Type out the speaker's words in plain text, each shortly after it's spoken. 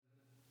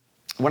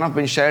when I've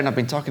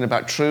been talking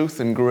about truth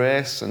and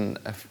grace, and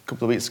a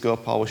couple of weeks ago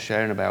Paul was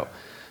sharing about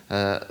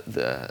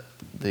the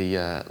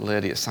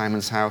lady at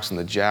Simon's house and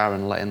the jar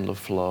and letting love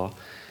flow.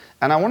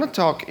 And I want to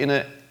talk in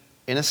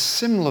a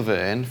similar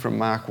vein from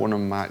Mark 1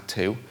 and Mark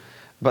 2,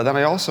 but then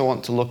I also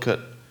want to look at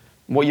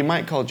what you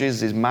might call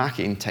Jesus'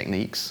 marketing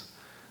techniques.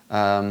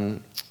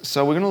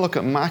 So we're going to look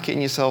at marketing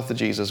yourself the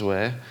Jesus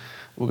way.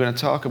 We're going to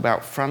talk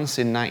about France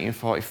in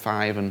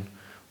 1945 and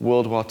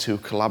World War II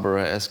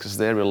collaborators because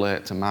they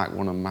relate to Mark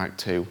 1 and Mark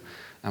 2.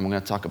 And we're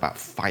going to talk about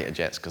fighter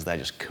jets because they're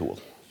just cool.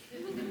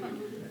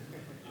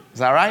 Is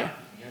that right?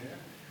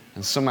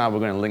 And somehow we're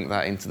going to link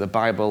that into the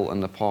Bible and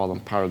Nepal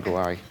and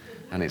Paraguay,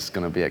 and it's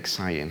going to be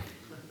exciting.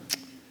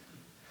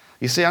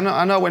 You see,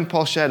 I know when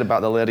Paul shared about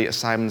the lady at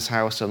Simon's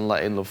house and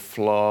letting love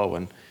flow,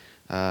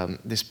 and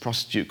this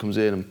prostitute comes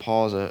in and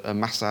pours a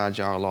massage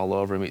oil all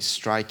over him, it's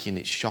striking,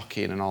 it's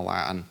shocking and all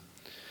that. And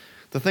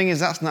the thing is,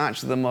 that's not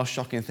actually the most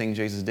shocking thing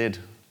Jesus did.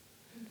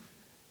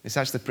 It's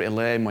actually pretty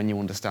lame when you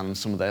understand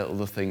some of the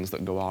other things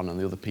that go on and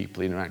the other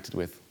people he interacted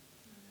with.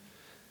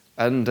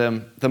 And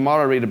the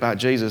more I read about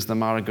Jesus, the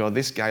more I go,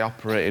 this guy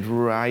operated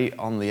right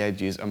on the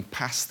edges and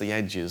past the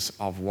edges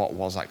of what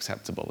was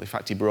acceptable. In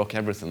fact, he broke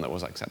everything that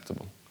was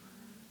acceptable.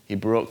 He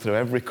broke through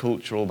every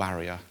cultural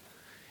barrier.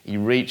 He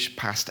reached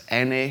past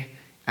any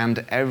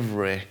and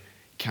every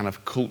kind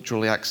of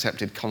culturally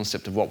accepted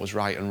concept of what was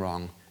right and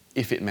wrong,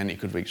 if it meant he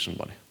could reach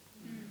somebody.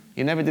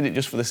 He never did it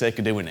just for the sake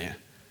of doing it.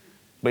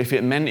 But if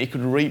it meant he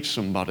could reach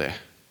somebody,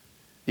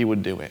 he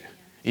would do it.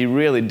 He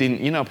really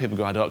didn't. You know, people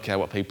go, I don't care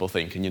what people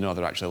think, and you know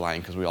they're actually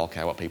lying because we all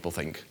care what people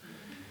think.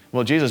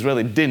 Well, Jesus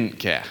really didn't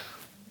care.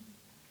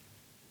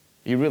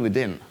 He really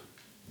didn't,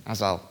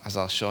 as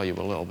I'll show you a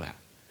little bit.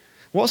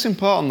 What's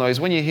important, though,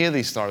 is when you hear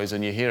these stories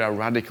and you hear how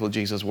radical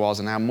Jesus was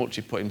and how much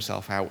he put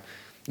himself out,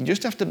 you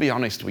just have to be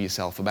honest with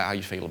yourself about how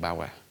you feel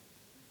about it.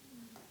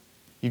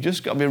 You've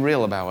just got to be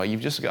real about it. You've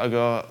just got to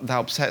go, that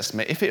upsets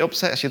me. If it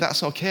upsets you,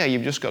 that's okay.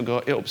 You've just got to go,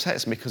 it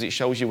upsets me because it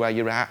shows you where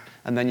you're at,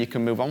 and then you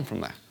can move on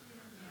from there.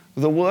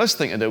 The worst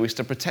thing to do is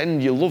to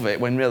pretend you love it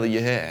when really you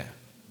hate it.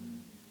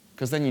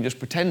 Because then you're just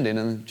pretending,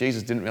 and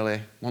Jesus wasn't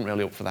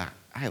really up for that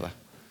either.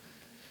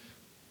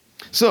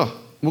 So,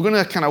 we're going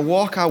to kind of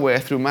walk our way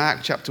through Mark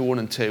chapter 1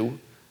 and 2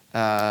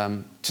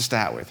 to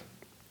start with.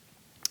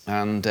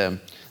 And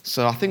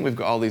so I think we've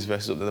got all these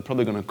verses up there. They're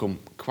probably going to come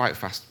quite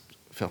fast,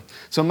 Phil.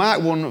 So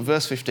Mark 1,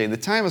 verse 15. The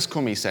time has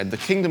come, he said. The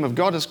kingdom of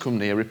God has come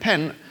near.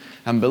 Repent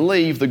and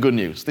believe the good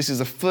news. This is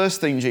the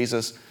first thing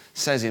Jesus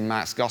says in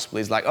Mark's gospel.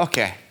 He's like,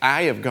 okay,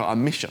 I have got a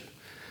mission.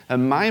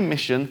 And my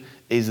mission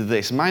is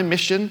this. My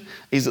mission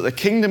is that the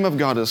kingdom of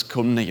God has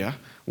come near,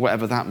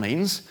 whatever that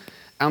means.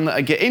 And that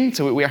to get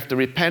into it, we have to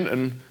repent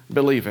and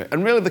believe it.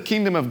 And really, the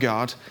kingdom of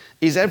God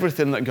is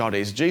everything that God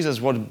is. Jesus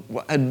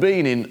had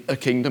been in a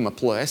kingdom, a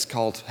place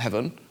called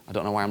heaven. I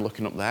don't know why I'm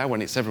looking up there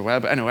when it's everywhere,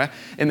 but anyway,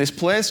 in this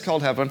place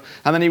called heaven.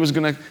 And then he was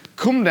going to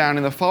come down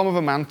in the form of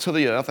a man to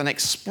the earth and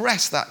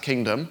express that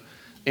kingdom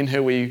in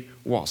who he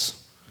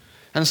was.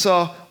 And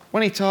so,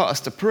 when he taught us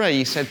to pray,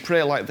 he said,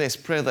 pray like this,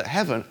 pray that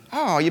heaven,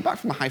 oh, you're back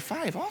from a high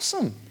five,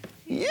 awesome.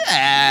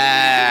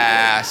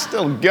 Yeah,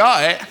 still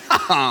got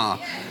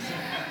it.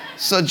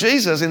 So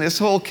Jesus, in this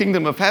whole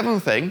kingdom of heaven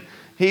thing,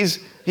 he's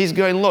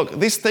going, look,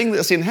 this thing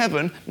that's in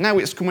heaven, now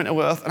it's coming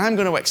to earth, and I'm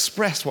going to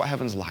express what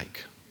heaven's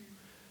like.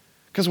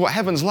 Because what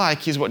heaven's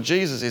like is what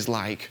Jesus is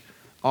like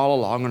all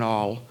along and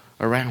all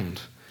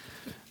around.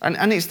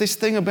 And it's this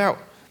thing about,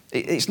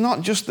 it's not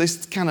just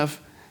this kind of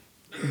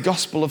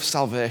gospel of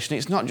salvation.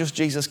 It's not just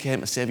Jesus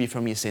came to save you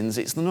from your sins.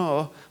 It's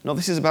no,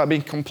 this is about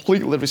being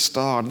completely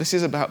restored. This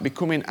is about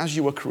becoming as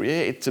you were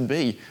created to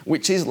be,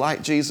 which is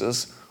like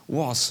Jesus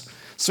was.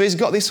 So he's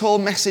got this whole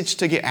message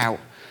to get out.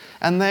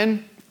 And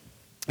then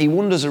he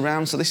wanders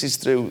around. So this is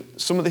through,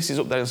 some of this is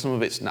up there and some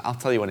of it's not. I'll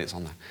tell you when it's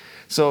on there.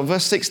 So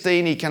verse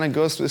 16, he kind of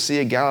goes through the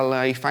Sea of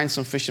Galilee, finds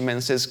some fishermen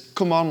and says,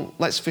 come on,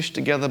 let's fish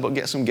together, but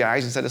get some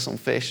guys instead of some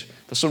fish.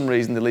 For some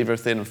reason, they leave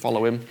everything and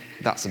follow him.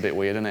 That's a bit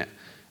weird, isn't it?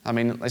 I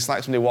mean, it's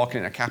like somebody walking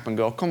in a cap and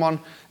go, come on,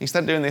 instead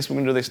of doing this, we're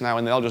going to do this now,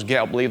 and they all just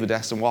get up, leave the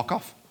desk, and walk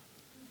off.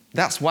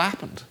 That's what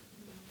happened.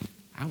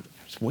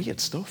 It's weird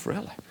stuff,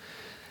 really.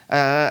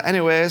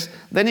 Anyways,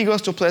 then he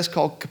goes to a place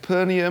called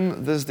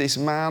Capernaum. There's this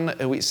man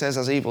who it says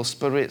has evil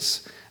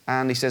spirits,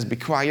 and he says, be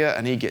quiet,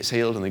 and he gets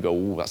healed, and they go,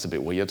 ooh, that's a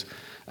bit weird.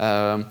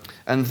 And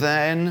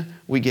then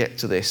we get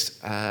to this,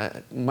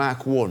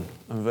 Mark 1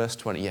 and verse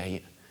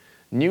 28.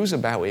 News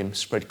about him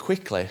spread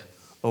quickly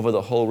over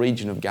the whole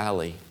region of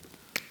Galilee.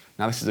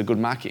 Now, this is a good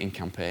marketing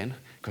campaign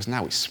because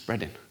now it's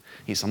spreading.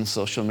 It's on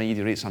social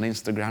media, it's on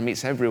Instagram,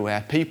 it's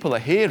everywhere. People are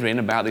hearing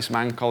about this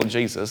man called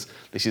Jesus.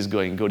 This is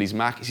going good. He's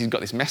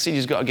got this message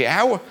he's got to get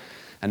out.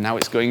 And now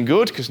it's going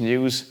good because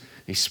news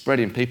is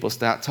spreading. People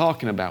start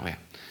talking about it.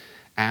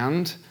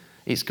 And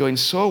it's going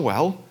so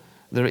well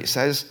that it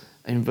says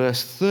in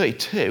verse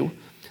 32,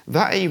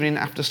 that evening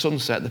after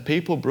sunset, the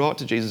people brought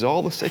to Jesus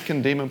all the sick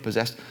and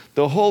demon-possessed.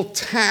 The whole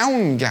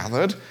town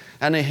gathered,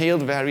 and he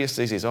healed various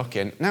diseases.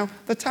 Okay, now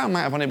the town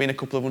might have only been a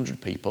couple of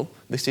hundred people.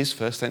 This is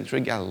first century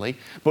Galilee.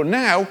 But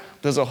now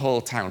there's a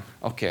whole town.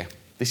 Okay,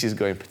 this is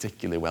going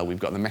particularly well. We've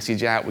got the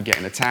message out, we're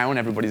getting to town,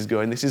 everybody's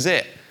going, this is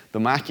it.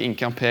 The marketing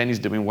campaign is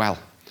doing well.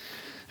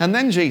 And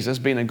then Jesus,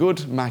 being a good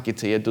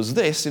marketeer, does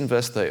this in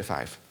verse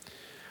 35.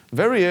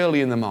 Very early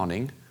in the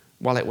morning,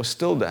 while it was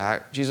still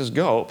dark, Jesus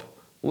got up,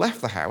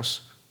 left the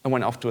house, and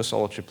went off to a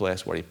solitary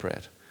place where he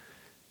prayed.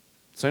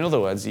 So in other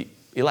words, he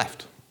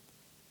left.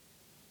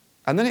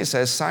 And then it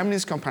says, Simon and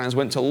his companions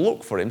went to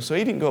look for him, so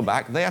he didn't go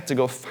back. They had to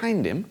go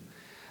find him.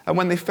 And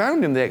when they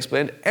found him, they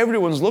explained,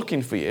 everyone's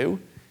looking for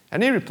you.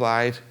 And he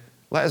replied,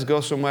 let us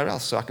go somewhere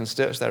else so I can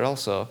search there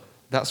also.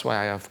 That's why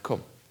I have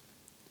come.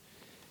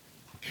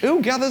 Who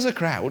gathers a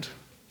crowd,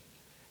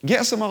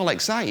 gets them all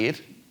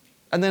excited,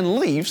 and then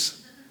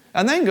leaves,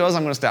 and then goes,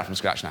 I'm going to start from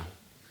scratch now.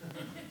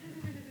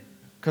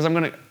 Because hang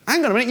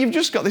on a minute, you've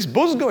just got this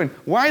buzz going.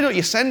 Why don't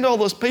you send all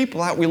those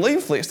people out with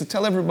leaflets to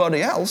tell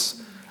everybody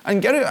else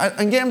and get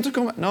them to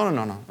come? No.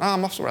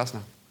 I'm off somewhere else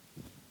now.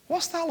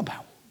 What's that all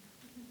about?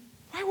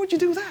 Why would you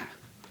do that?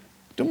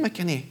 Doesn't make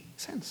any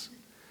sense.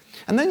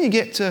 And then you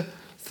get to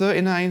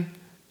 39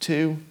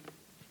 to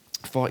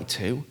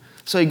 42.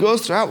 So he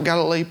goes throughout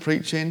Galilee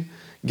preaching.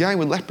 Guy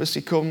with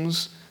leprosy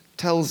comes,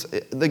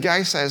 the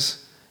guy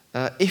says,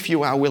 if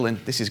you are willing,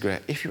 this is great,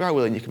 if you are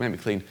willing, you can make me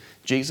clean.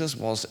 Jesus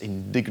was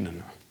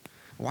indignant.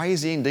 Why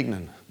is he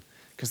indignant?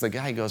 Because the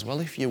guy goes, well,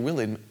 if you're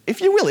willing,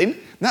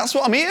 that's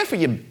what I'm here for,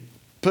 you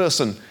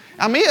person.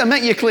 I'm here to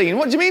make you clean.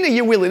 What do you mean, are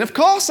you willing? Of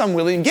course I'm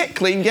willing. Get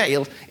clean, get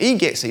healed. He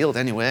gets healed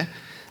anyway.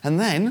 And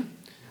then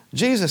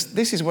Jesus,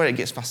 this is where it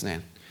gets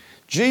fascinating.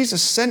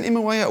 Jesus sent him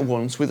away at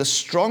once with a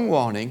strong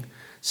warning.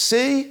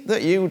 See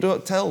that you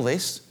don't tell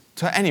this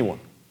to anyone.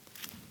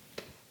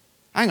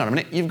 Hang on a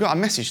minute, you've got a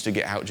message to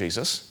get out,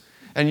 Jesus.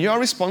 And your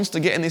response to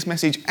getting this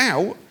message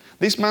out,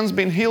 this man's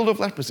been healed of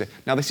leprosy.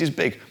 Now this is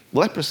big.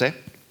 Leprosy,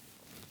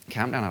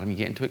 calm down Adam, you're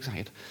getting too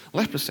excited.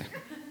 Leprosy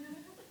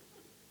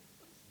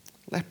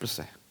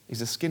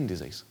is a skin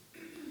disease.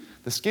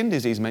 The skin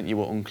disease meant you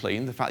were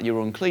unclean. The fact you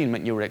were unclean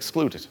meant you were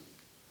excluded.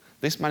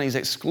 This man is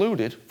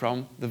excluded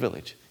from the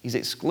village. He's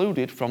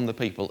excluded from the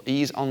people.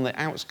 He's on the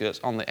outskirts,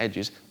 on the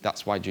edges.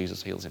 That's why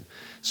Jesus heals him.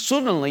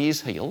 Suddenly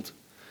he's healed.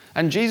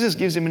 And Jesus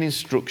gives him an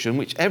instruction,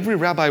 which every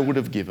rabbi would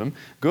have given.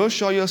 Go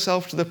show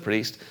yourself to the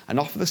priest and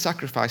offer the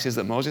sacrifices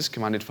that Moses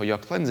commanded for your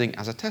cleansing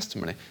as a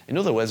testimony. In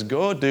other words,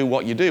 go do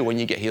what you do when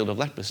you get healed of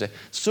leprosy,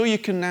 so you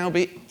can now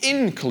be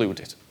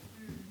included.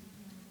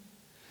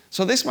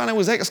 So this man who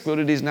was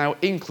excluded is now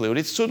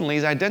included. Suddenly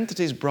his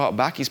identity is brought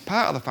back. He's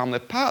part of the family,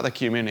 part of the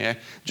community.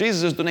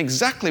 Jesus has done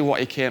exactly what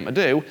he came to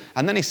do.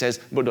 And then he says,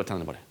 but don't tell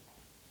anybody.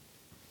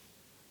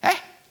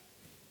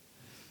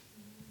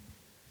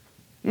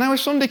 Now,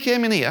 if somebody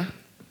came in here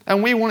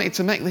and we wanted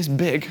to make this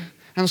big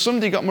and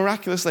somebody got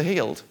miraculously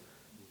healed,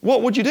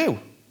 what would you do?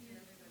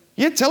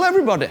 You'd tell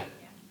everybody.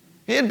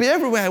 It'd be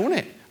everywhere,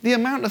 wouldn't it? The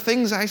amount of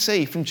things I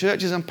see from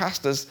churches and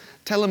pastors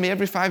telling me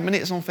every 5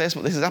 minutes on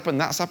Facebook, this has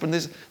happened, that's happened,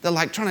 they're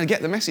like trying to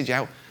get the message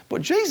out.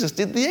 But Jesus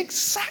did the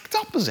exact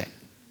opposite.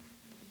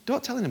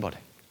 Don't tell anybody.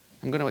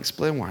 I'm going to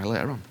explain why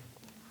later on.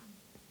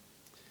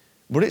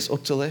 But it's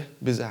utterly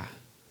bizarre.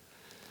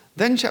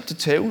 Then chapter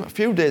 2, a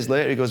few days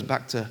later, he goes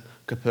back to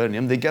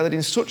Capernaum. They gathered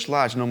in such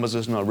large numbers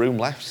there's no room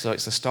left. So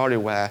it's a story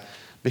where,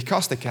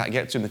 because they can't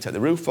get to him, they take the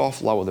roof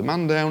off, lower the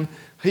man down.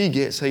 He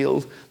gets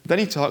healed. Then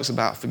he talks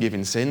about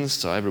forgiving sins.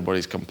 So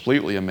everybody's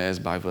completely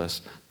amazed by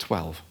verse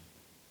 12.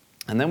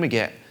 And then we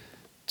get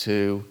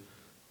to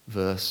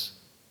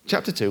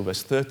chapter 2,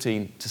 verse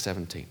 13 to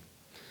 17.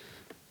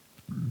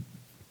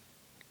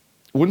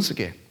 Once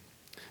again,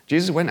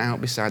 Jesus went out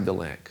beside the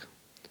lake.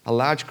 A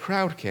large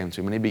crowd came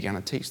to him and he began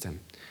to teach them.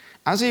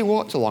 As he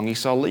walked along, he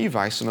saw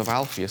Levi, son of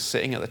Alphaeus,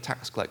 sitting at the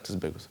tax collector's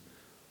booth.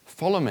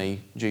 Follow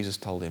me, Jesus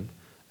told him,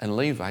 and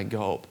Levi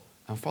got up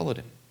and followed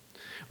him.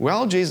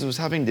 While Jesus was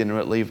having dinner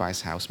at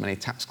Levi's house, many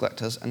tax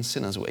collectors and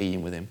sinners were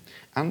eating with him,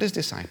 and his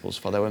disciples,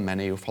 for there were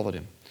many who followed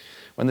him.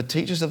 When the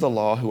teachers of the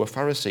law, who were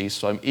Pharisees,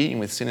 saw him eating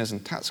with sinners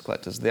and tax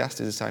collectors, they asked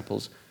his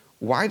disciples,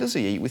 why does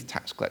he eat with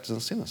tax collectors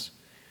and sinners?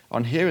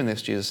 On hearing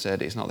this, Jesus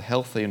said, it's not the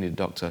healthy who need a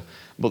doctor,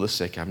 but the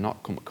sick. I have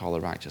not come to call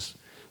the righteous,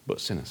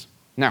 but sinners.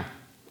 Now,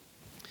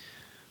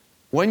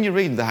 when you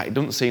read that, it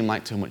doesn't seem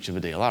like too much of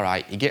a deal. All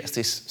right, he gets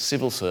this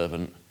civil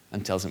servant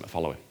and tells him to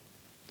follow him.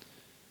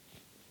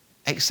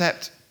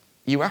 Except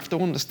you have to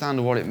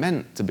understand what it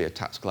meant to be a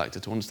tax collector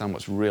to understand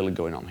what's really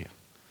going on here.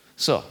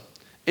 So,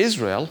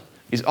 Israel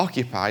is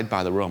occupied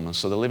by the Romans,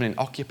 so they're living in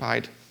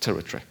occupied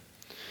territory.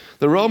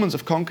 The Romans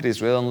have conquered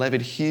Israel and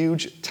levied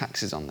huge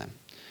taxes on them.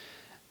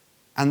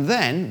 And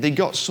then they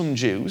got some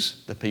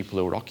Jews, the people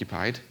who were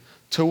occupied,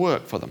 to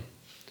work for them.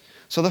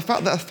 So the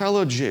fact that a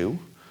fellow Jew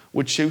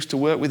would choose to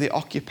work with the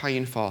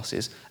occupying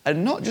forces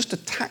and not just to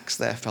tax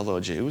their fellow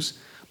Jews,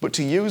 but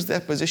to use their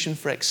position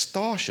for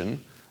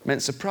extortion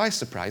meant, surprise,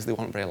 surprise, they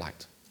weren't very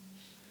liked.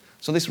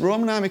 So this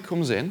Roman army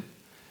comes in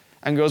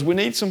and goes, we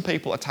need some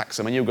people to tax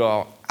them. And you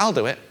go, I'll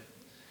do it.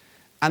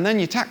 And then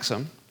you tax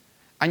them,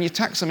 and you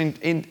tax them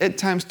at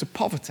times to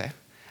poverty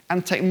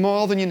and take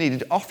more than you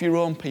needed off your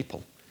own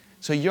people.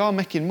 So you're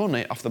making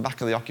money off the back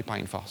of the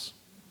occupying force.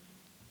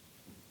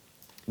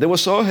 They were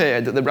so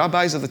hated that the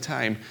rabbis of the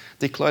time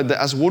declared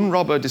that as one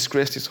robber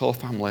disgraced his whole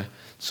family,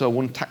 so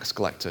one tax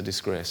collector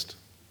disgraced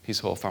his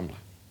whole family.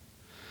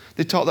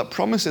 They taught that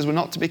promises were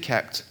not to be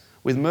kept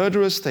with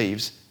murderers,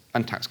 thieves,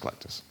 and tax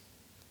collectors.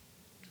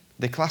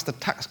 They classed a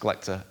tax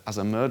collector as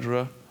a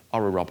murderer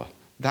or a robber.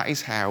 That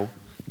is how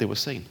they were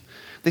seen.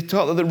 They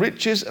taught that the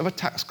riches of a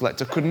tax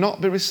collector could not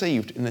be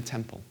received in the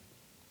temple,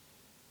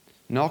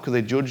 nor could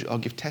they judge or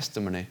give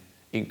testimony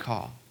in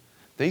court.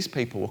 These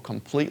people were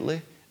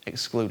completely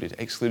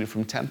excluded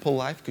from temple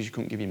life because you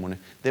couldn't give your money.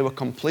 They were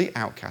complete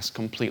outcasts,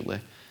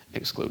 completely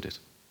excluded.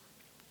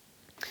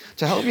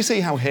 To help you see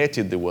how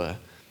hated they were,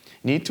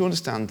 you need to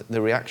understand the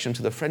reaction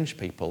to the French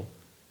people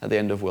at the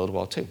end of World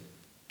War II.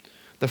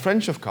 The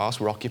French, of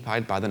course, were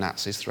occupied by the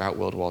Nazis throughout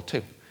World War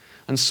II.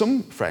 And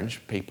some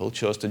French people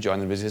chose to join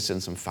the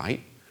resistance and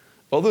fight.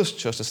 Others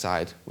chose to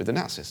side with the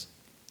Nazis.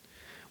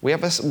 We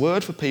have a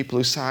word for people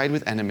who side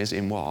with enemies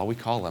in war. We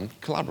call them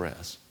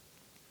collaborators.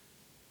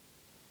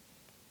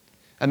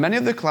 And many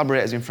of the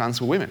collaborators in France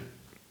were women.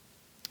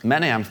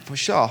 Many, I'm for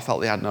sure,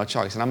 felt they had no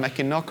choice. And I'm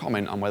making no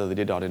comment on whether they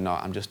did or did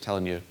not. I'm just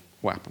telling you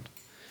what happened.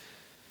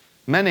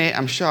 Many,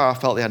 I'm sure,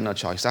 felt they had no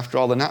choice. After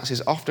all, the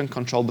Nazis often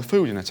controlled the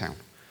food in a town.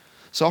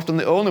 So often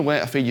the only way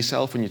to feed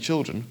yourself and your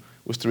children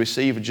was to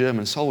receive a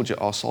German soldier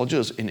or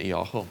soldiers into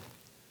your home.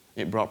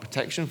 It brought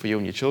protection for you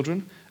and your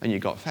children, and you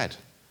got fed.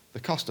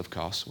 The cost, of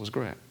course, was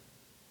great.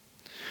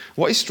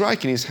 What is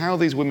striking is how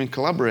these women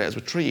collaborators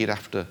were treated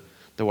after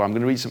the war. I'm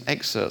going to read some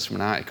excerpts from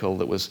an article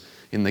that was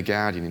in The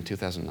Guardian in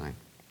 2009.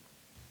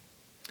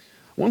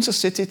 Once a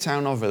city,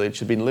 town or village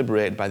had been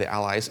liberated by the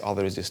Allies or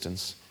the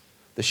resistance,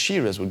 the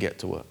shearers would get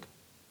to work.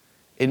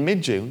 In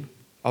mid-June,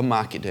 on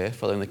market day,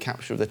 following the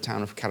capture of the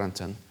town of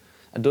Carentan,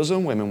 a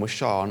dozen women were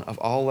shorn of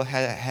all the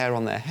hair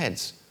on their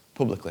heads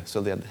publicly,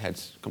 so they had their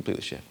heads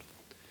completely shaved.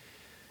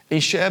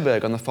 In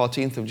Cherbourg on the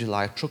 14th of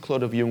July, a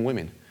truckload of young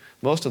women,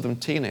 most of them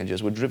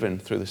teenagers, were driven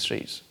through the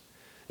streets.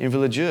 In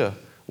Villedieu,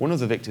 one of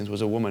the victims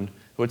was a woman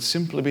who had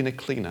simply been a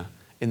cleaner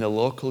in the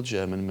local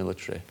German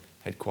military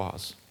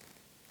headquarters.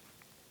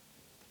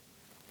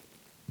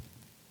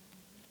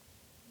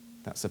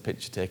 That's a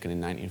picture taken in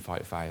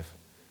 1945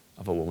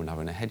 of a woman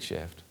having her head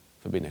shaved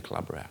for being a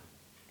collaborator.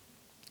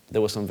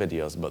 There were some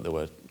videos, but they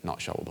were not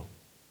showable.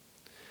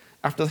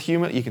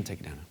 You can take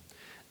it down now.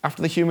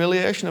 After the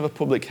humiliation of a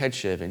public head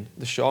shaving,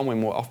 the shorn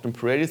women were often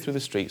paraded through the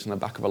streets on the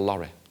back of a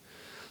lorry.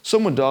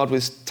 Some were daubed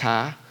with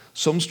tar,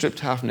 some stripped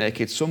half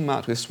naked, some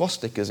marked with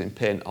swastikas in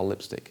paint or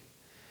lipstick.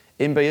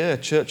 In Bayeux,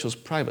 Churchill's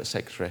private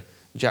secretary,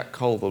 Jack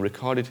Colville,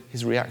 recorded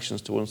his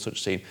reactions to one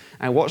such scene.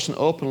 I watched an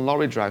open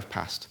lorry drive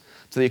past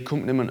to the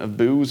accompaniment of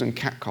boos and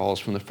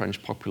catcalls from the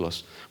French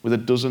populace, with a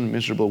dozen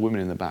miserable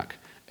women in the back,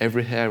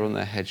 every hair on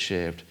their head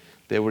shaved.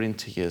 They were in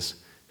tears,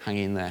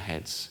 hanging their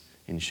heads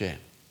in shame.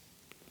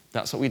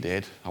 That's what we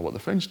did, or what the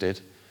French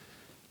did,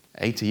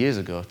 80 years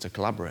ago to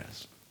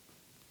collaborators.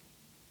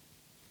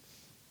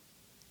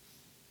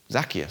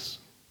 Zacchaeus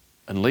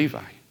and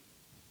Levi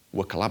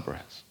were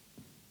collaborators.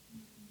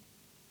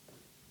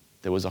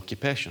 There was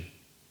occupation,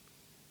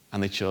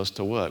 and they chose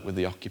to work with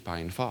the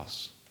occupying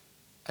force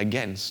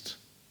against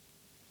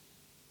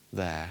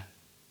their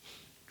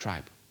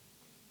tribe.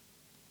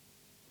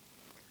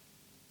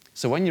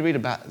 So when you read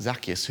about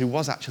Zacchaeus, who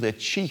was actually a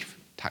chief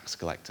tax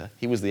collector,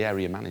 he was the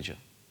area manager.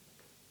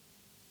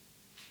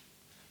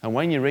 And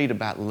when you read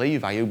about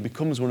Levi, who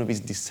becomes one of his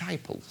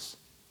disciples,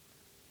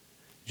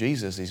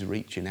 Jesus is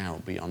reaching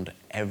out beyond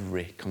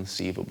every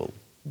conceivable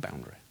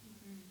boundary.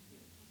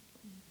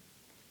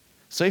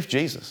 So if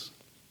Jesus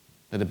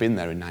had been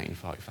there in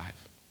 1945,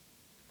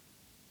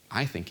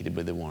 I think he'd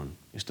be the one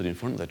who stood in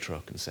front of the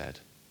truck and said,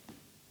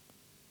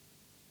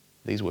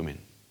 these women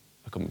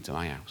are coming to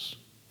my house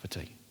for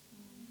tea.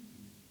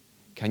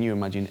 Can you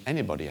imagine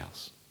anybody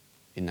else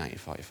in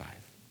 1945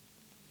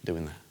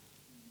 doing that?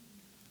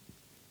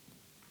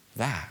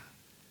 That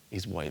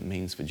is what it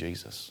means for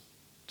Jesus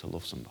to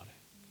love somebody.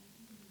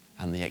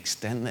 And the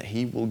extent that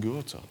he will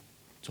go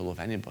to love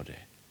anybody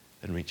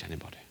and reach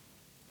anybody.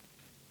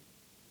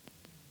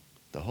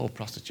 The whole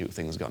prostitute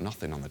thing has got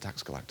nothing on the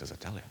tax collectors, I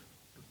tell you.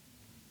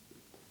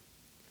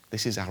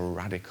 This is how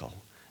radical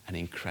and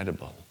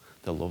incredible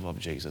the love of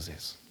Jesus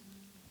is.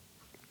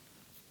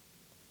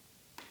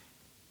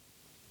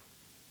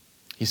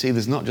 You see,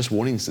 there's not just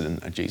one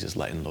incident of Jesus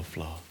letting love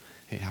flow.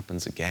 It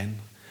happens again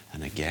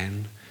and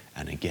again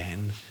and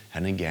again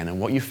and again. And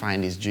what you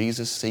find is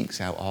Jesus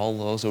seeks out all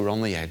those who are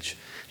on the edge.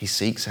 He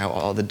seeks out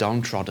all the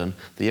downtrodden,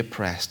 the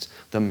oppressed,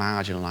 the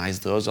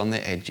marginalized, those on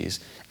the edges,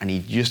 and he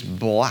just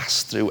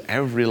blasts through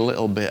every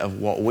little bit of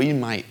what we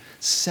might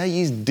say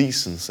is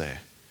decency,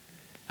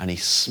 and he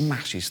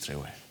smashes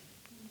through it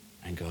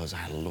and goes,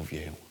 I love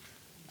you,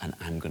 and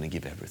I'm going to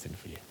give everything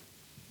for you.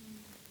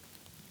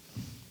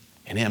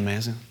 Isn't it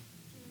amazing?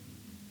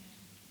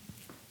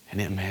 Isn't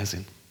it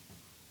amazing?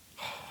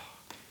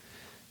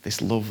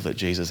 This love that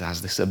Jesus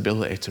has, this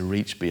ability to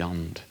reach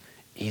beyond,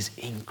 is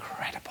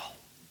incredible.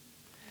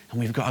 And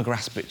we've got to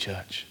grasp it,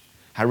 church.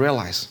 I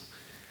realise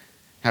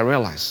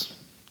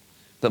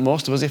that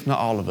most of us, if not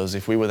all of us,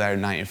 if we were there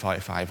in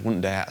 1945,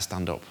 wouldn't dare to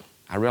stand up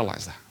I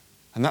realise that.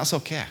 And that's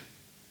okay.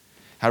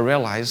 I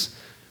realise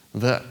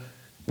that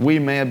we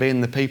may have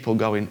been the people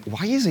going,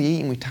 why is he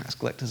eating with tax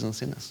collectors and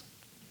sinners?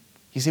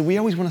 You see, we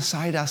always want to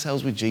side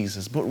ourselves with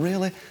Jesus, but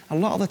really, a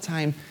lot of the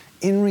time,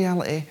 in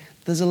reality,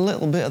 there's a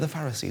little bit of the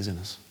Pharisees in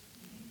us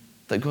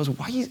that goes,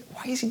 why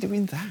is he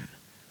doing that?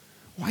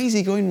 Why is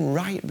he going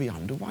right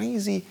beyond? Why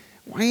is he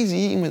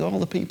eating with all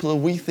the people who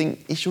we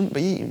think he shouldn't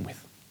be eating with?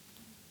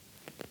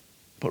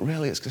 But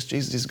really, it's because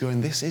Jesus is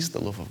going, this is the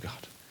love of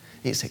God.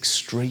 It's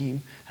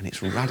extreme, and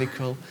it's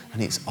radical,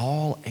 and it's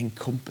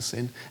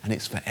all-encompassing, and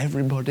it's for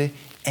everybody,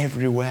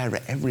 everywhere,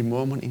 at every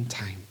moment in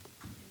time.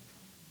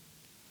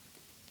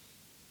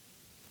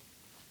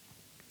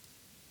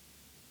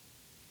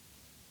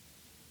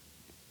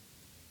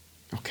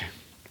 Okay.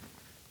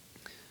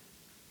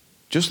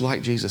 Just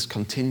like Jesus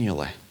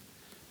continually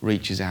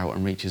reaches out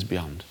and reaches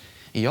beyond,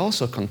 he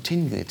also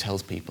continually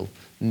tells people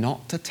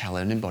not to tell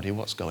anybody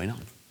what's going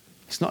on.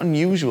 It's not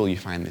unusual you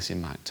find this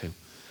in Mark 2.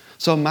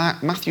 So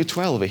Matthew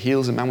 12, he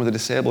heals a man with a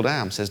disabled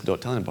arm, says, don't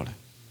tell anybody.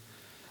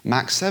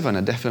 Mark 7,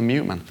 a deaf and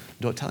mute man,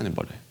 don't tell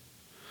anybody.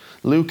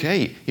 Luke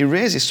 8, he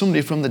raises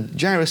somebody from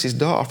Jairus'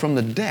 daughter from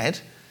the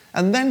dead,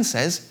 and then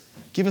says,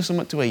 give her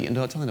something to eat and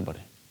don't tell anybody.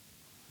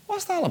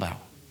 What's that all about?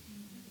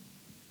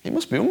 He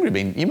must be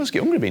hungry, he must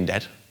get hungry being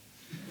dead.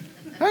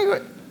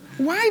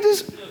 Why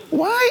does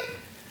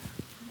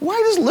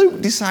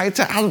Luke decide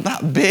to add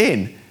that bit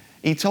in?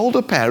 He told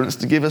her parents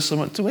to give her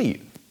something to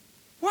eat.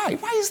 Why?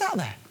 Why is that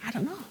there? I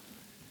don't know.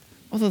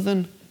 Other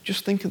than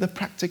just think of the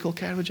practical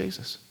care of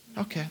Jesus.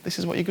 Okay, this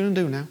is what you're going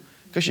to do now.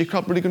 Because you're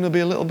probably going to be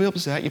a little bit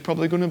upset. You're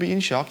probably going to be in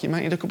shock. You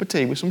might need a cup of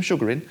tea with some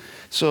sugar in.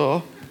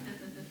 So,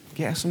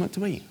 get her something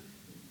to eat.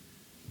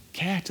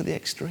 Care to the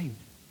extreme.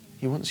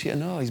 He wants you to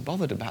know he's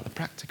bothered about the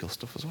practical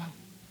stuff as well.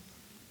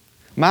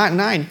 Mark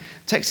 9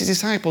 takes his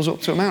disciples up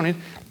to a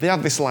mountain. They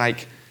have this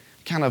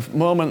kind of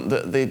moment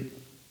that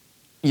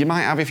you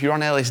might have if you're on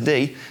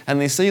LSD, and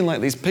they see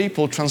these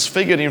people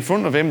transfigured in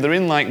front of him. They're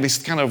in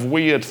this kind of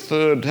weird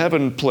third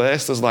heaven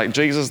place. There's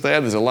Jesus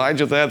there, there's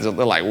Elijah there. They're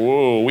like,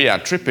 whoa, we are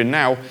tripping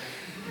now.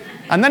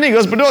 And then he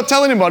goes, but don't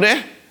tell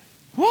anybody.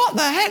 What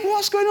the heck?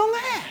 What's going on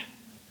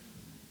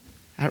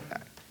there?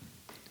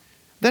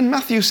 Then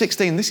Matthew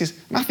 16, this is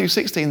Matthew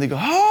 16, they go,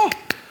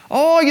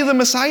 oh, you're the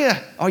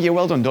Messiah. Oh, yeah,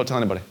 well done, don't tell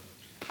anybody.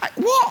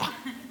 What?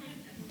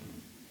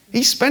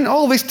 He spent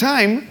all this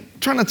time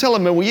trying to tell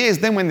them who he is.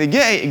 Then when they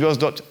get it, he goes,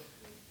 don't.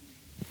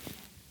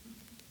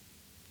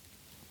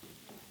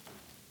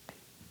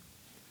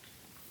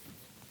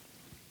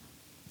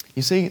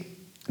 You see,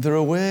 there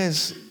are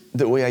ways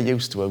that we are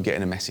used to of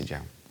getting a message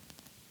out.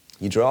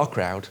 You draw a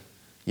crowd,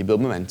 you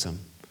build momentum,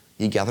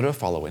 you gather a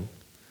following,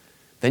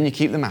 then you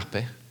keep them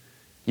happy,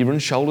 you run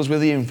shoulders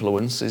with the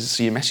influences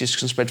so your message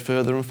can spread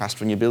further and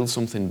faster and you build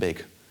something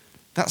big.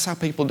 That's how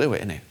people do it,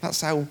 isn't it?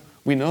 That's how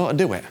we know how to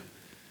do it.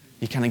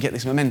 You kind of get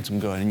this momentum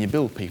going and you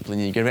build people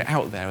and you get it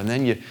out there and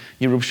then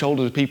you rub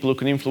shoulders with people who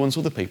can influence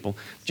other people.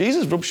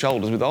 Jesus rubbed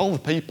shoulders with all the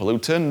people who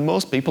turned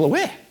most people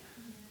away.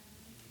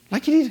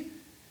 Like he did.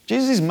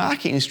 Jesus'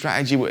 marketing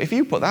strategy, if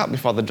you put that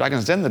before the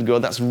Dragon's Den, they'd go,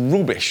 that's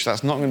rubbish,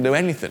 that's not going to do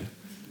anything.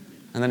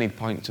 And then he'd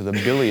point to the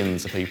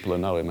billions of people who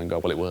know him and go,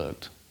 well, it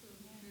worked.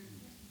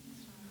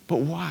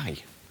 But why?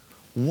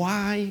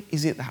 Why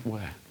is it that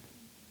way?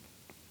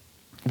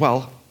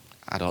 Well,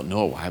 I don't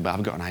know why, but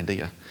I've got an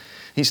idea.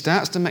 It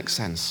starts to make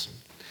sense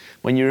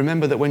when you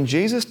remember that when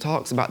Jesus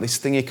talks about this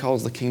thing he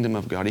calls the kingdom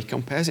of God, he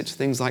compares it to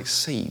things like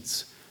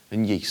seeds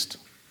and yeast.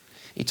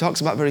 He talks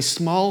about very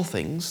small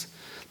things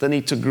that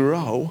need to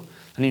grow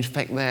and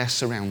infect their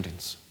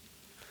surroundings.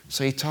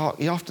 So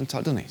he often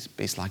talks, doesn't he?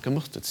 It's like a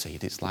mustard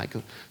seed. It's like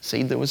a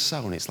seed that was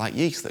sown. It's like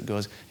yeast that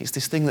goes, it's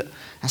this thing that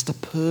has to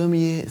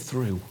permeate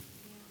through.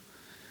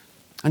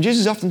 And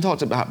Jesus often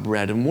talks about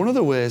bread, and one of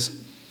the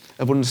ways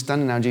of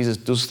understanding how Jesus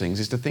does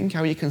things is to think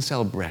how you can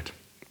sell bread.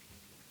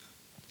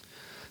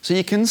 So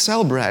you can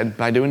sell bread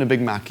by doing a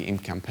big marketing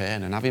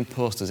campaign and having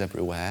posters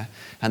everywhere,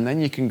 and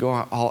then you can go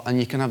out and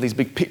you can have these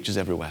big pictures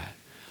everywhere.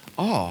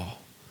 Or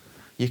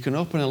you can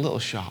open a little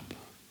shop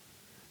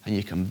and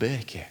you can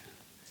bake it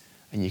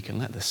and you can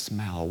let the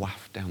smell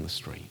waft down the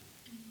street.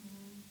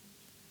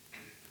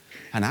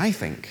 And I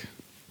think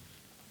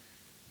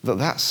that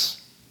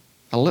that's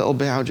a little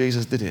bit how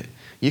Jesus did it.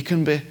 You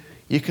can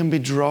be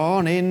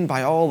drawn in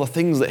by all the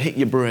things that hit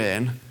your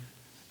brain,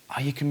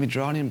 or you can be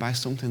drawn in by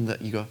something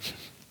that you go,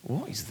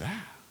 what is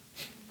that?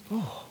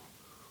 Oh,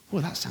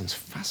 that sounds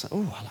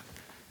fascinating. Oh,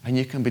 and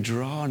you can be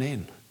drawn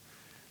in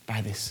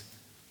by this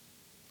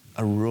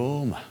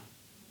aroma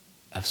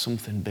of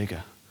something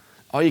bigger.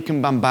 Or you can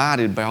be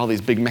bombarded by all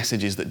these big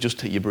messages that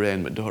just hit your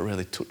brain but don't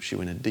really touch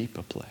you in a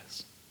deeper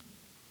place.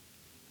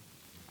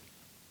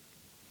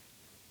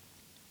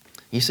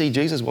 You see,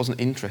 Jesus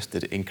wasn't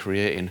interested in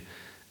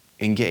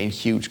getting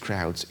huge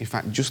crowds. In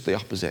fact, just the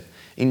opposite.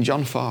 In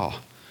John 4,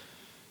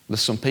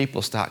 there's some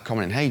people start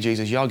commenting, hey,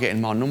 Jesus, you're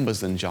getting more numbers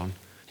than John.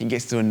 He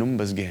gets to a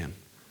numbers game.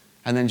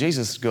 And then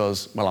Jesus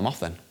goes, well, I'm off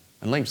then,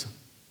 and leaves.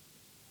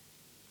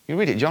 You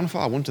read it, John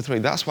 4,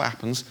 1-3, that's what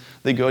happens.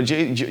 They go,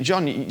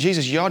 John,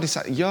 Jesus,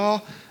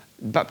 your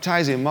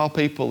baptizing more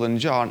people than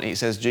John, it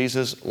says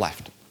Jesus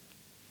left.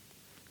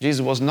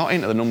 Jesus was not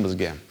into the numbers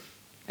game.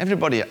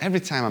 Every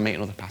time I meet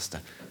another pastor,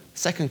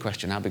 second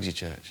question, how big's your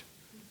church?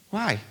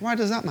 Why? Why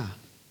does that matter?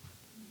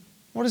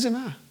 What does it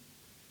matter?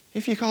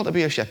 If you're called to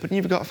be a shepherd and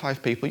you've got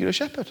 5 people, you're a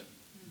shepherd.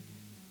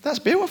 That's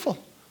beautiful.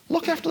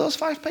 Look after those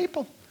 5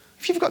 people.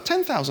 If you've got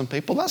 10,000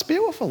 people, that's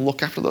beautiful.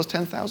 Look after those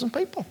 10,000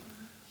 people.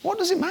 What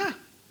does it matter?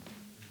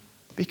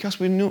 Because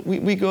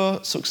we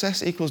go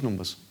success equals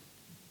numbers.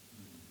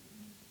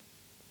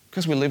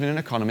 Because we live in an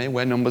economy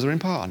where numbers are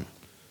important.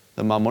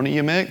 The more money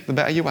you make, the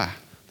better you are.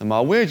 The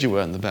more wage you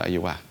earn, the better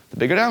you are. The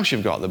bigger house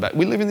you've got, the better.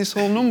 We live in this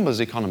whole numbers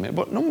economy.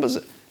 But numbers,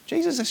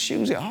 Jesus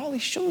eschews it all. He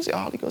shuns it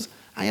all. He goes,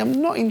 I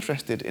am not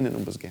interested in a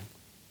numbers game.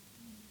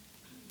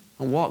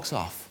 And walks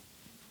off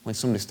when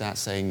somebody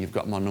starts saying you've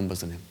got more numbers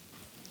than him.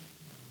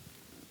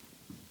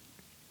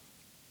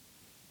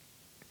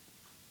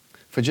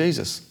 For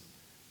Jesus,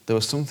 there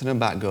was something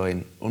about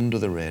going under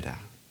the radar.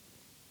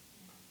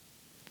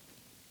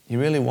 He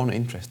really wasn't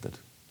interested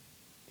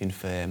in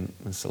fame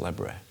and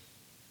celebrity.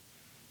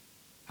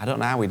 I don't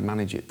know how he'd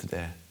manage it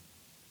today.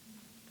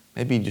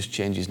 Maybe he'd just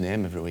change his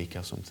name every week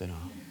or something.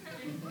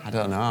 Or, I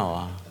don't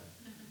know.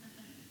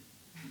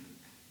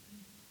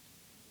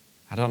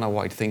 I don't know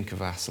what he'd think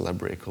of our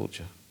celebrity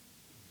culture,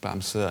 but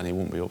I'm certain he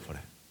wouldn't be up for it.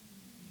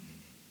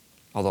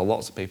 Although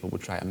lots of people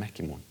would try to make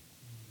him one.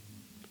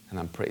 And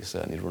I'm pretty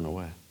certain he'd run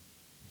away.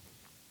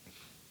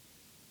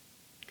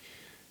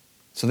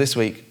 So this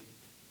week,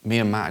 me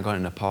and Matt are going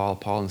to Nepal,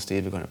 Paul and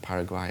Steve are going to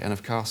Paraguay, and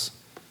of course,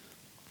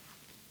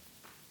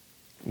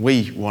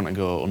 we want to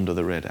go under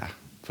the radar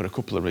for a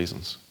couple of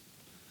reasons,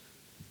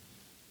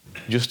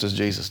 just as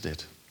Jesus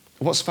did.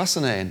 What's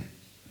fascinating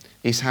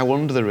is how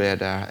under the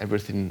radar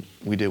everything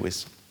we do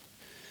is.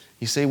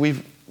 You see,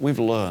 we've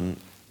learned,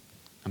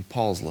 and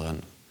Paul's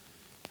learned,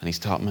 and he's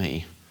taught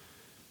me,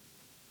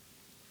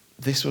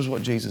 this was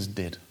what Jesus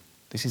did.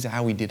 This is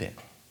how he did it.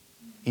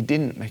 He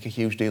didn't make a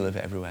huge deal of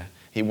it everywhere.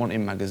 He wanted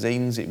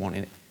magazines,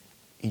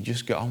 he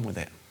just got on with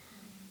it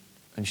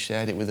and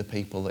shared it with the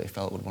people that he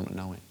felt would want to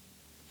know it.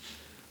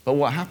 But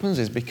what happens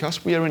is,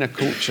 because we are in a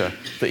culture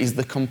that is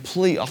the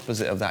complete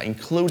opposite of that,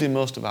 including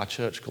most of our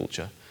church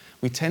culture,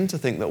 we tend to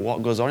think that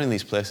what goes on in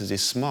these places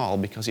is small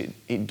because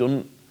it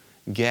doesn't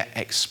get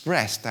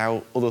expressed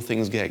how other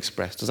things get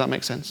expressed. Does that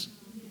make sense?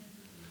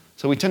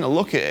 So we tend to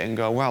look at it and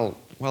go, well,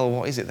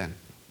 what is it then?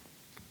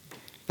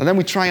 And then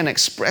we try and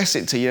express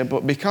it to you,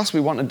 but because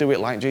we want to do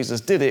it like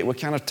Jesus did it, we're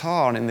kind of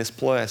torn in this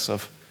place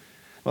of,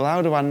 well,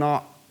 how do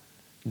I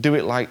do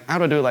it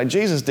like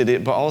Jesus did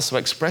it, but also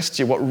express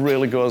to you what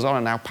really goes on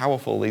and how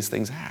powerful these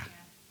things are?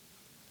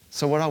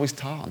 So we're always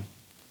torn.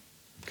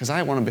 Because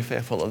I want to be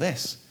faithful to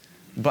this,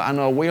 but I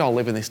know we all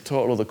live in this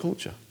total other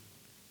culture.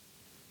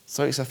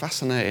 So it's a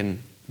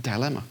fascinating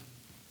dilemma.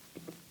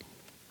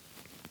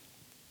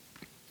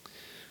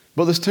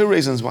 But there's 2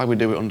 reasons why we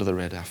do it under the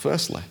radar.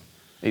 Firstly,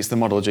 it's the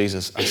model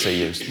Jesus I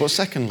see used. But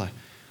secondly,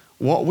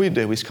 what we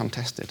do is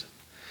contested.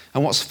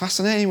 And what's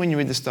fascinating when you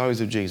read the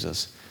stories of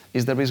Jesus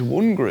is there is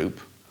one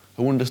group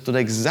who understood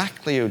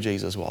exactly who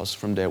Jesus was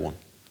from day one.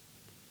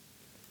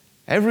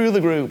 Every other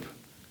group,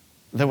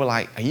 they were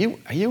like,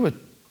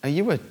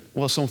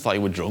 well, some thought he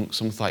was drunk,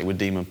 some thought he was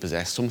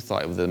demon-possessed, some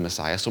thought he was the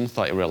Messiah, some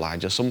thought he was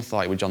Elijah, some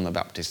thought he was John the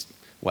Baptist,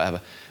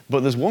 whatever.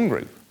 But there's one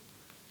group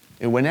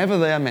who, whenever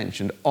they are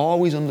mentioned,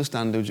 always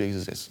understand who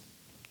Jesus is.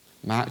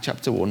 Mark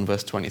chapter 1,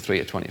 verse 23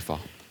 to 24.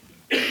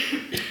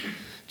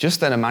 Just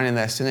then a man in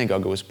their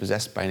synagogue who was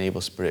possessed by an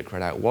evil spirit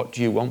cried out, "What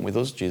do you want with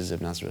us, Jesus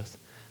of Nazareth?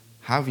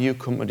 Have you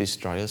come to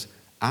destroy us?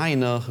 I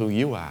know who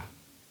you are,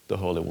 the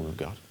Holy One of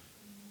God."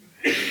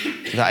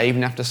 That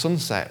evening after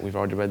sunset, we've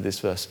already read this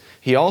verse,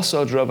 he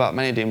also drove out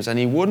many demons, and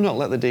he would not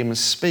let the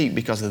demons speak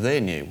because they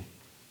knew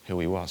who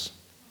he was.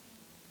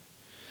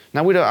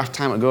 Now, we don't have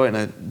time to go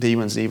into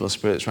demons and evil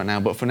spirits right now,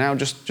 but for now,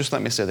 just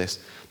let me say this.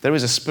 There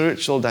is a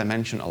spiritual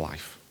dimension to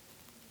life.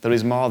 There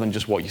is more than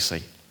just what you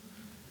see.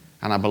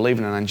 And I believe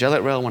in an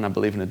angelic realm and I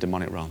believe in a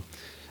demonic realm.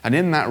 And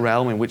in that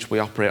realm in which we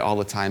operate all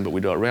the time but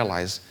we don't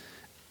realize,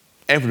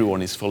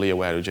 everyone is fully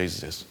aware who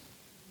Jesus is.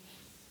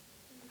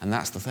 And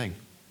that's the thing.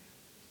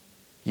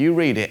 You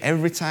read it,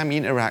 every time he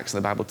interacts, the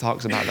Bible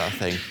talks about that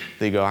thing,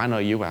 they go, I know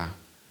you are.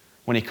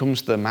 When he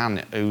comes to the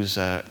man who's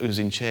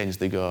in chains,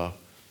 they go,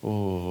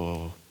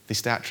 oh. They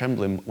start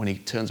trembling when he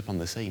turns upon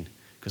the scene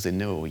because they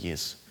know who he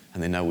is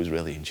and they know who's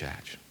really in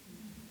charge.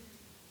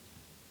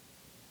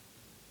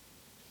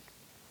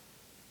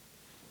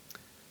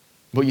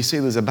 But you see,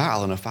 there's a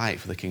battle and a fight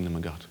for the kingdom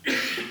of God.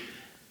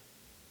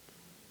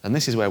 And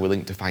this is where we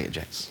link to fighter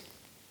jets.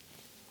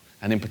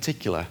 And in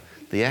particular,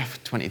 the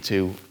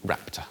F-22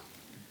 Raptor.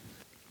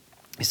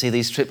 You see,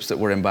 these trips that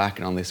we're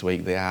embarking on this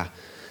week, they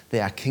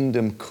are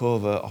kingdom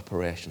covert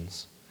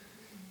operations.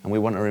 And we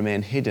want to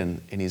remain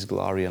hidden in his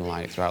glory and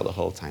light throughout the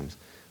whole time.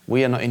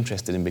 We are not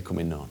interested in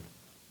becoming known.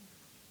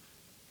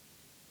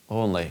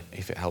 Only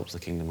if it helps the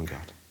kingdom of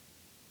God.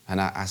 And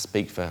I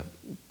speak for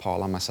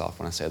Paul and myself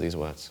when I say these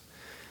words.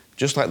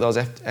 Just like those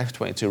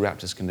F-22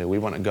 Raptors can do, we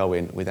want to go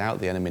in without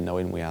the enemy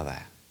knowing we are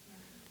there.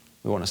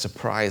 We want to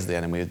surprise the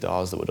enemy with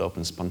doors that would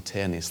open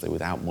spontaneously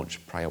without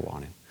much prior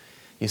warning.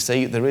 You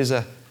see,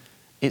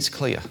 it's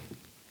clear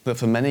that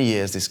for many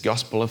years this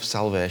gospel of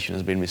salvation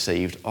has been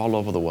received all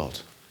over the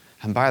world.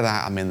 And by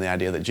that I mean the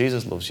idea that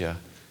Jesus loves you,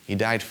 he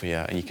died for you,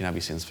 and you can have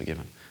your sins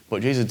forgiven.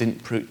 But Jesus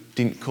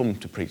didn't come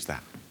to preach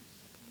that.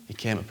 He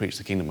came to preach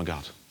the kingdom of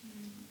God.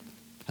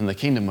 And the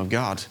kingdom of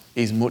God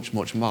is much,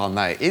 much more than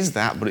that. It is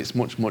that, but it's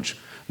much, much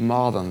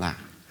more than that.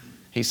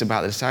 It's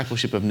about the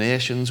discipleship of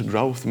nations,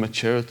 growth and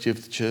maturity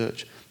of the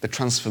church, the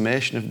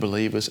transformation of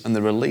believers, and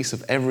the release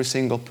of every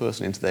single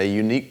person into their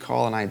unique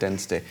call and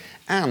identity,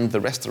 and the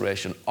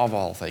restoration of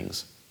all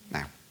things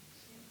now.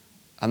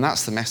 And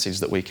that's the message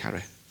that we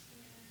carry.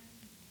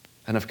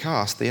 And of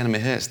course, the enemy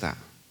hates that,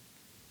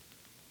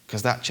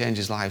 because that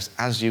changes lives,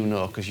 as you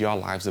know, because your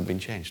lives have been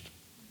changed.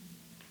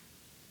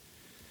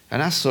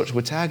 And as such,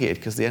 we're targeted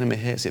because the enemy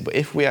hates it. But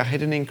if we are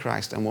hidden in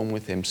Christ and one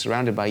with him,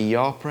 surrounded by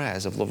your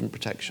prayers of love and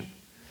protection,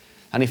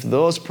 and if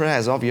those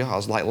prayers of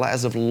yours, like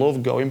letters of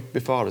love going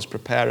before us,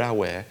 prepare our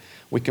way,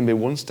 we can be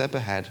one step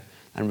ahead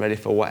and ready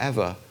for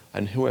whatever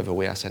and whoever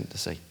we are sent to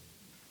see.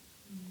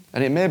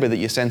 And it may be that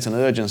you sense an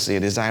urgency, a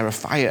desire, a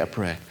fire to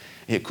pray.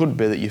 It could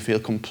be that you feel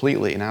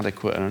completely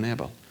inadequate and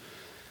unable.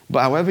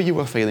 But however you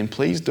are feeling,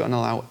 please don't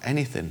allow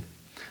anything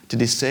to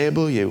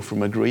disable you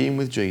from agreeing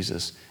with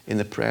Jesus in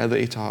the prayer that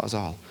he taught us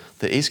all,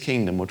 that his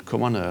kingdom would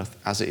come on earth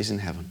as it is in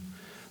heaven,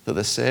 that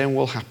the same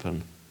will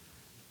happen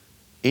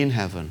in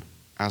heaven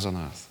as on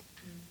earth.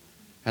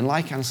 And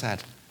like Anne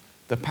said,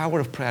 the power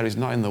of prayer is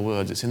not in the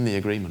words, it's in the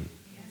agreement.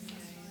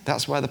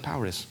 That's where the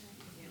power is.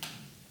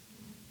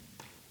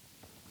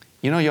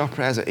 You know, your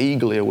prayers are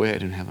eagerly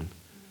awaited in heaven.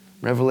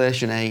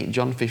 Revelation 8,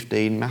 John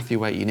 15,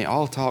 Matthew 18, it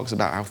all talks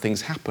about how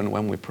things happen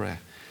when we pray.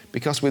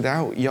 Because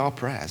without your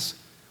prayers,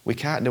 we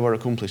can't do or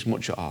accomplish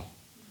much at all.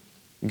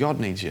 God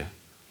needs you.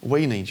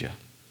 We need you.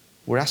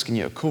 We're asking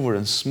you to cover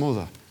and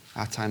smother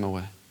our time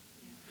away.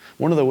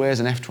 One of the ways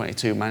an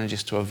F-22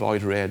 manages to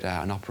avoid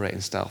radar and operate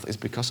in stealth is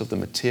because of the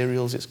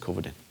materials it's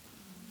covered in.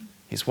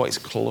 It's what it's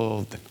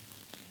clothed in.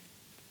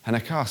 And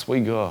of course, we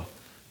go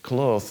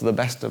clothed to the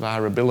best of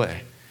our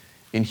ability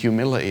in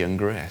humility and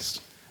grace.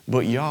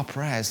 But your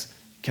prayers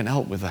can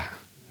help with that,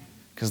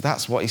 because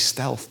that's what is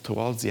stealth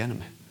towards the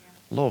enemy.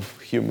 Love,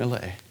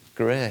 humility,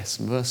 grace,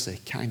 mercy,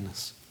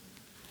 kindness.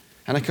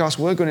 And of course,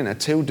 we're going into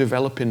two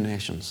developing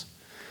nations.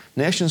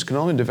 Nations can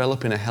only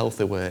develop in a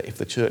healthy way if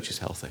the church is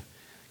healthy,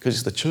 because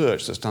it's the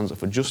church that stands up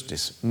for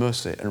justice,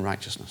 mercy, and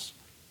righteousness.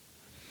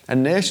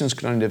 And nations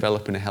can only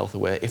develop in a healthy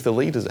way if the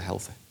leaders are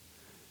healthy.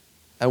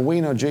 And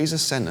we know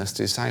Jesus sent us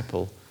to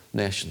disciple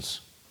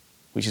nations,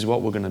 which is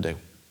what we're going to do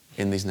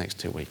in these next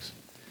 2 weeks.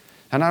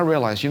 And I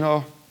realised,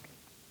 I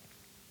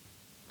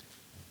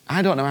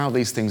don't know how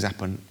these things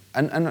happen.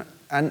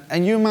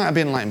 And you might have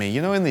been like me.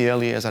 In the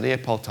early years, I'd hear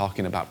Paul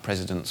talking about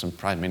presidents and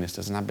prime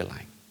ministers, and I'd be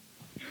like,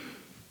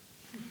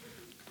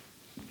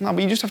 no,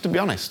 but you just have to be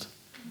honest.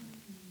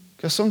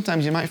 Because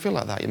sometimes you might feel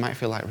like that. You might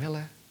feel like,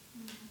 really?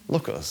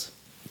 Look at us.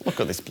 Look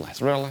at this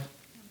place, really?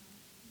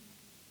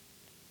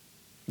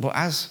 But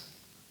as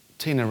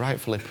Tina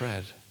rightfully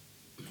prayed,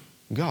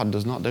 God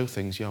does not do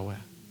things your way.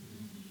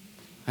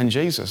 And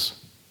Jesus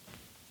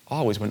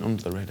always went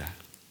under the radar.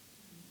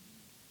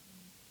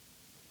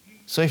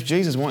 So if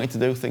Jesus wanted to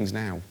do things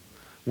now,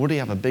 would he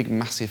have a big,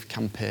 massive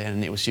campaign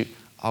and it was you,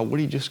 or would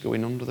he just go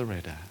in under the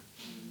radar?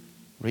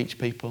 Reach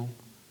people,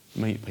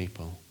 meet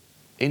people,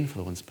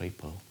 influence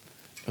people,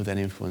 who then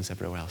influence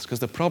everywhere else. Because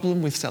the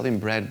problem with selling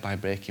bread by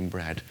baking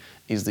bread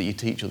is that you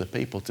teach other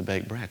people to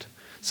bake bread.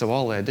 So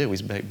all they do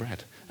is bake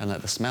bread and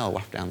let the smell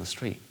waft down the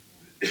street.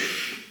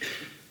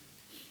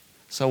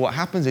 So what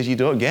happens is you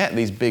don't get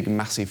these big,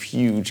 massive,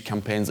 huge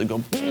campaigns that go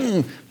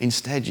boom.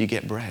 Instead, you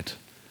get bread.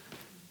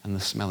 And the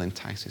smell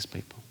entices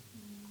people.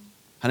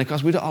 And of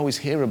course, we don't always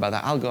hear about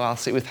that. I'll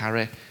sit with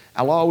Harry.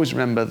 I'll always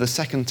remember the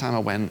second time I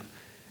went,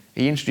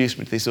 he introduced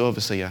me to this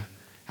overseer.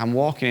 I'm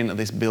walking into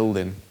this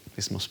building.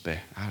 This must be,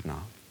 I don't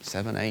know,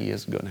 7, 8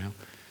 years ago now.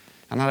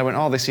 And I went,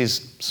 oh, this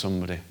is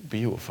somebody,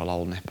 beautiful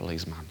old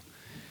Nepalese man.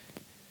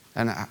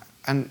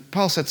 And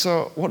Paul said,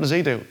 so what does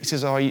he do? He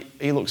says, oh,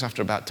 he looks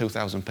after about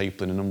 2,000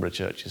 people in a number of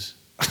churches.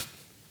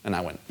 And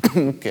I went,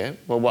 okay,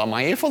 well, what am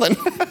I here for then?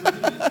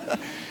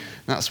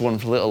 That's one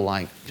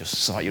little, just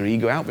sort your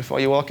ego out before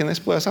you walk in this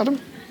place, Adam.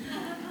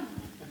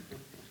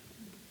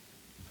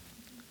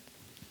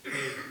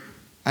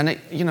 And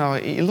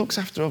he looks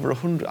after over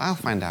 100, I'll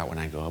find out when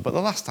I go, but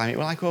the last time it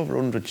was like over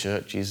 100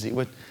 churches, it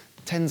were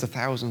tens of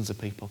thousands of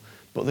people,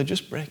 but they're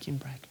just breaking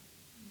bread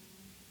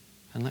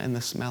and letting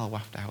the smell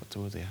waft out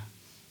to the air.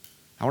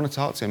 I want to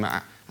talk to him.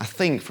 I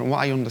think, from what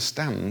I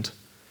understand,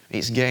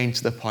 it's getting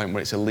to the point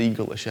where it's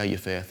illegal to share your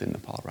faith in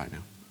Nepal right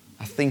now.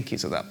 I think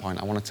it's at that point.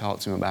 I want to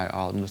talk to him about it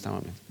all, understand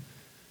what it means.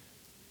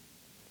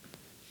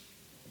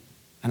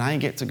 And I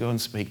get to go and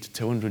speak to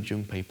 200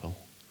 young people.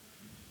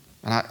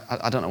 And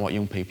I don't know what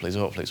young people is.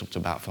 Hopefully it's up to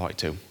about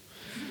 42.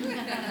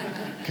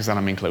 Because then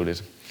I'm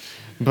included.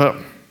 But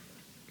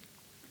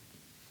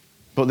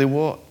they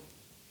won't,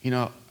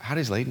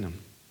 Harry's leading them.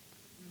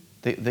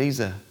 These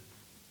are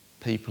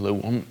people who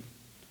want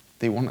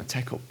They want to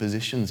take up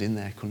positions in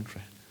their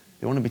country.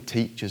 They want to be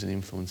teachers and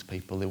influence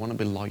people. They want to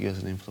be lawyers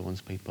and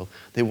influence people.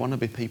 They want to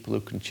be people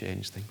who can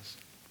change things.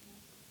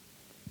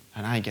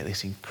 And I get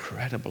this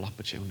incredible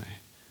opportunity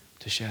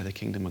to share the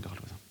kingdom of God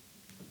with them.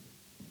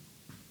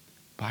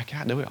 But I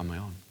can't do it on my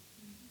own.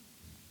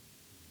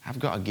 I've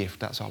got a gift,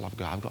 that's all I've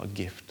got. I've got a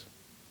gift.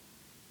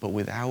 But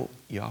without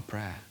your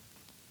prayer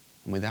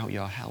and without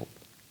your help,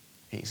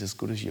 it's as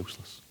good as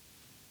useless.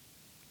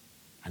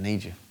 I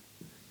need you.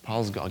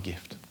 Paul's got a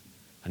gift,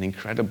 an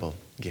incredible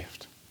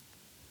gift,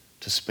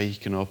 to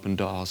speak and open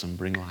doors and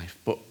bring life.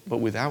 But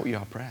without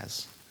your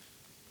prayers,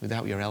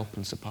 without your help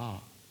and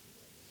support,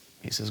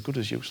 it's as good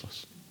as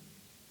useless.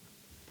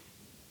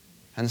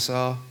 And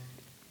so,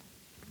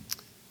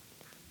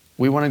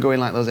 we want to go in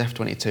like those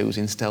F-22s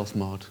in stealth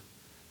mode,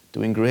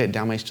 doing great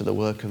damage to the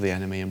work of the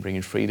enemy and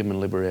bringing freedom and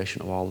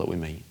liberation to all that we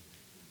meet.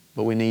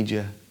 But we need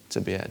you to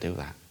be able to do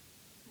that.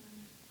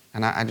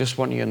 And I just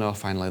want you to know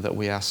finally that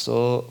we are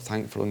so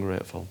thankful and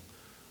grateful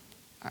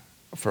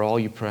for all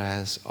your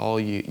prayers, all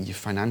your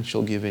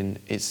financial giving.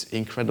 It's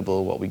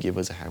incredible what we give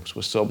as a house.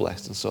 We're so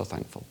blessed and so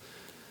thankful.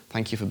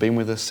 Thank you for being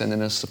with us,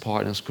 sending us,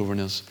 supporting us, covering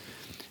us.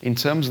 In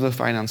terms of the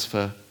finance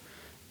for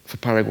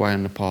Paraguay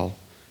and Nepal,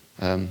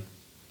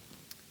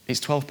 it's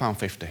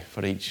 £12.50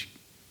 for each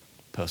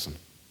person.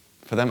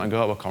 For them to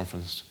go to a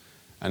conference.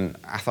 And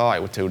I thought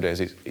it was 2 days,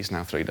 it's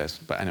now 3 days.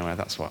 But anyway,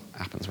 that's what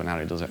happens when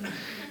Harry does it.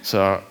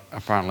 So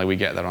apparently we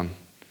get there on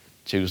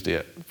Tuesday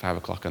at 5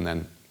 o'clock and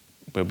then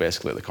we're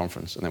basically at the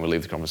conference and then we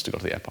leave the conference to go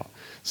to the airport.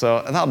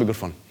 So that'll be good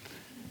fun.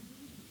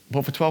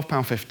 But for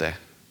 £12.50,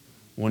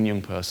 one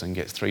young person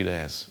gets 3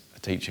 days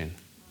of teaching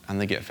and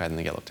they get fed and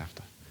they get looked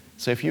after.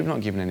 So if you've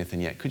not given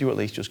anything yet, could you at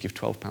least just give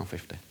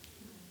 £12.50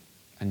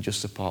 and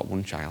just support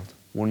one child,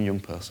 one young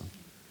person,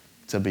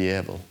 to be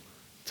able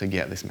to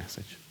get this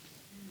message?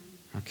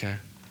 Okay?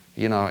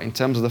 You know, in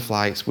terms of the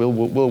flights, we'll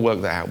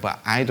work that out, but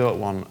I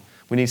don't want...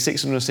 We need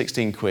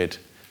 616 quid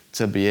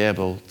to be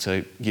able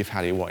to give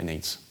Harry what he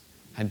needs.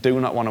 I do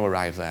not want to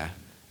arrive there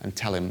and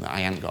tell him that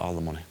I ain't got all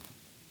the money.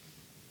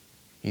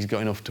 He's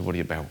got enough to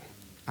worry about.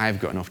 I've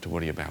got enough to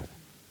worry about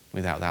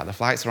without that. The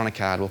flights are on a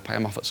card, we'll pay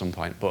them off at some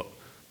point, but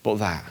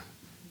that,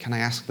 can I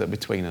ask that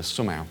between us,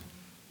 somehow,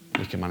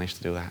 we can manage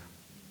to do that?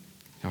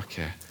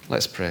 Okay,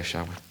 let's pray,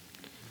 shall we?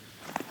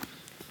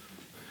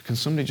 Can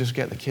somebody just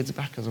get the kids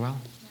back as well?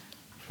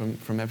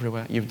 From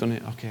everywhere? You've done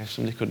it? Okay, if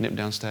somebody could nip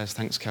downstairs.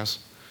 Thanks, Kaz.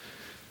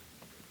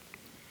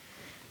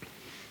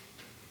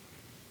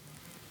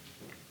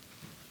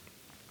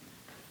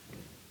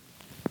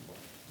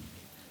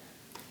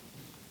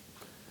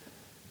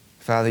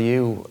 Father,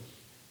 you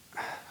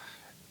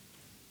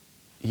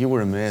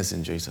were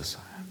amazing, Jesus.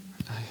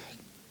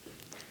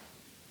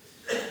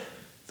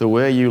 The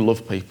way you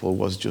love people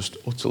was just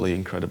utterly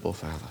incredible,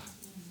 Father.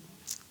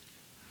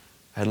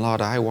 And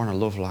Lord, I want to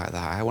love like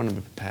that. I want to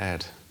be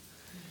prepared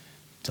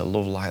to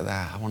love like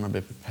that. I want to be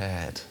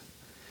prepared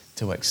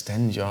to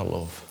extend your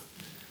love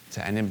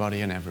to anybody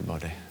and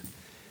everybody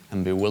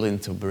and be willing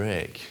to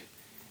break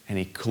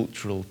any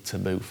cultural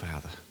taboo,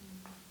 Father.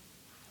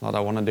 Lord, I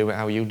want to do it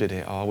how you did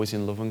it, always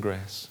in love and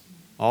grace,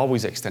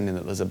 always extending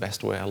that there's a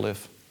best way to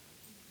live,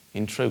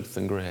 in truth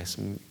and grace,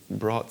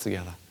 brought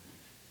together.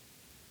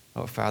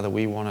 But Father,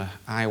 I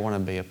want to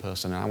be a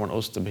person, and I want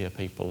us to be a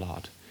people,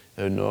 Lord,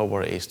 who know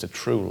what it is to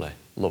truly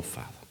love,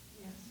 Father,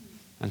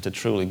 and to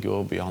truly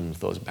go beyond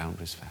those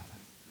boundaries, Father.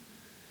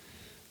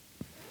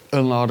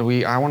 And Lord,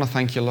 I want to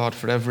thank you, Lord,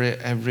 for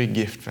every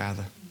gift,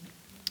 Father,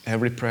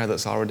 every prayer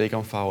that's already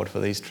gone forward for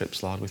these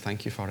trips, Lord. We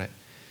thank you for it.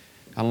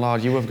 And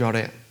Lord, you have got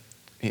it.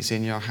 It's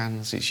in your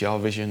hands. It's your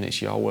vision. It's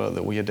your work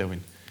that we are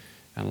doing.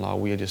 And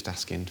Lord, we are just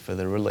asking for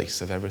the release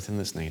of everything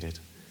that's needed.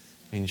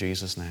 In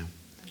Jesus' name,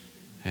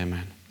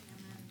 amen.